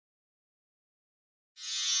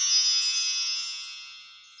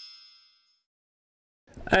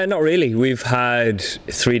Not really. We've had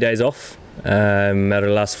 3 days off out of the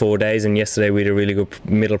last 4 days, and yesterday we had a really good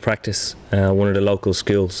middle practice, one of the local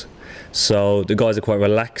schools. So the guys are quite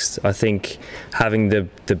relaxed. I think having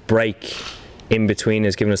the break in between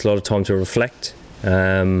has given us a lot of time to reflect.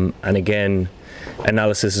 And again,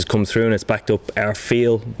 analysis has come through and it's backed up our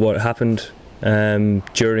feel what happened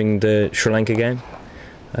during the Sri Lanka game.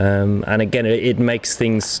 And again, it makes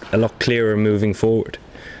things a lot clearer moving forward,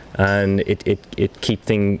 and it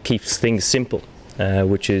keeps things simple,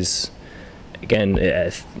 which is again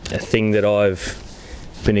a thing that I've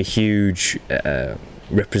been a huge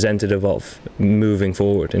representative of moving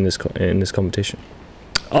forward in this competition.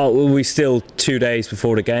 Oh, well, we're still 2 days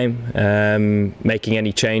before the game. Making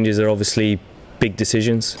any changes are obviously big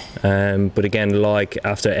decisions, but again, like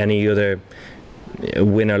after any other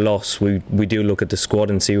win or loss, we do look at the squad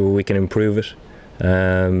and see where we can improve it,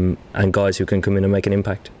 and guys who can come in and make an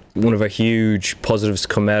impact. One of our huge positives to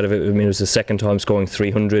come out of it, I mean, it was the second time scoring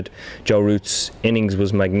 300. Joe Root's innings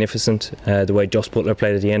was magnificent. The way Joss Butler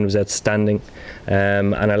played at the end was outstanding,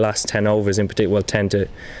 and our last 10 overs in particular, well, 10 to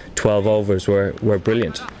 12 overs were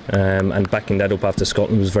brilliant, and backing that up after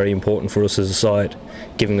Scotland was very important for us as a side,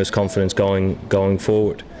 giving us confidence going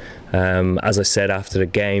forward. As I said after the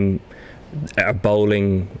game, our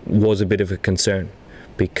bowling was a bit of a concern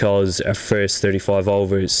because our first 35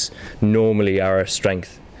 overs normally are our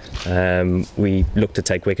strength. We look to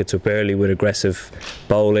take wickets up early with aggressive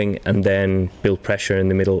bowling and then build pressure in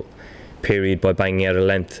the middle period by banging out a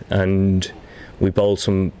length, and we bowled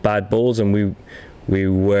some bad balls, and we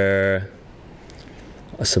were,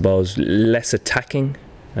 I suppose, less attacking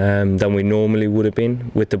than we normally would have been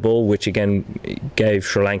with the ball, which again gave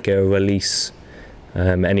Sri Lanka a release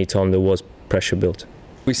anytime there was pressure built.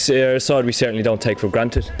 Our side we certainly don't take for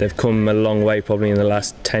granted. They've come a long way probably in the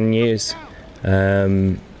last 10 years,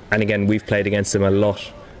 and again we've played against them a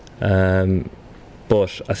lot,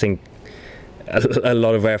 but I think a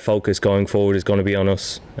lot of our focus going forward is going to be on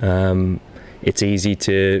us. It's easy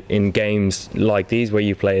to, in games like these where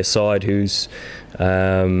you play a side who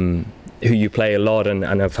you play a lot and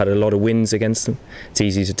have had a lot of wins against them, it's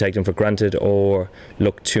easy to take them for granted or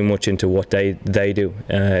look too much into what they do.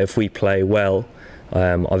 If we play well,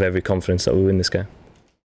 I've every confidence that we win this game.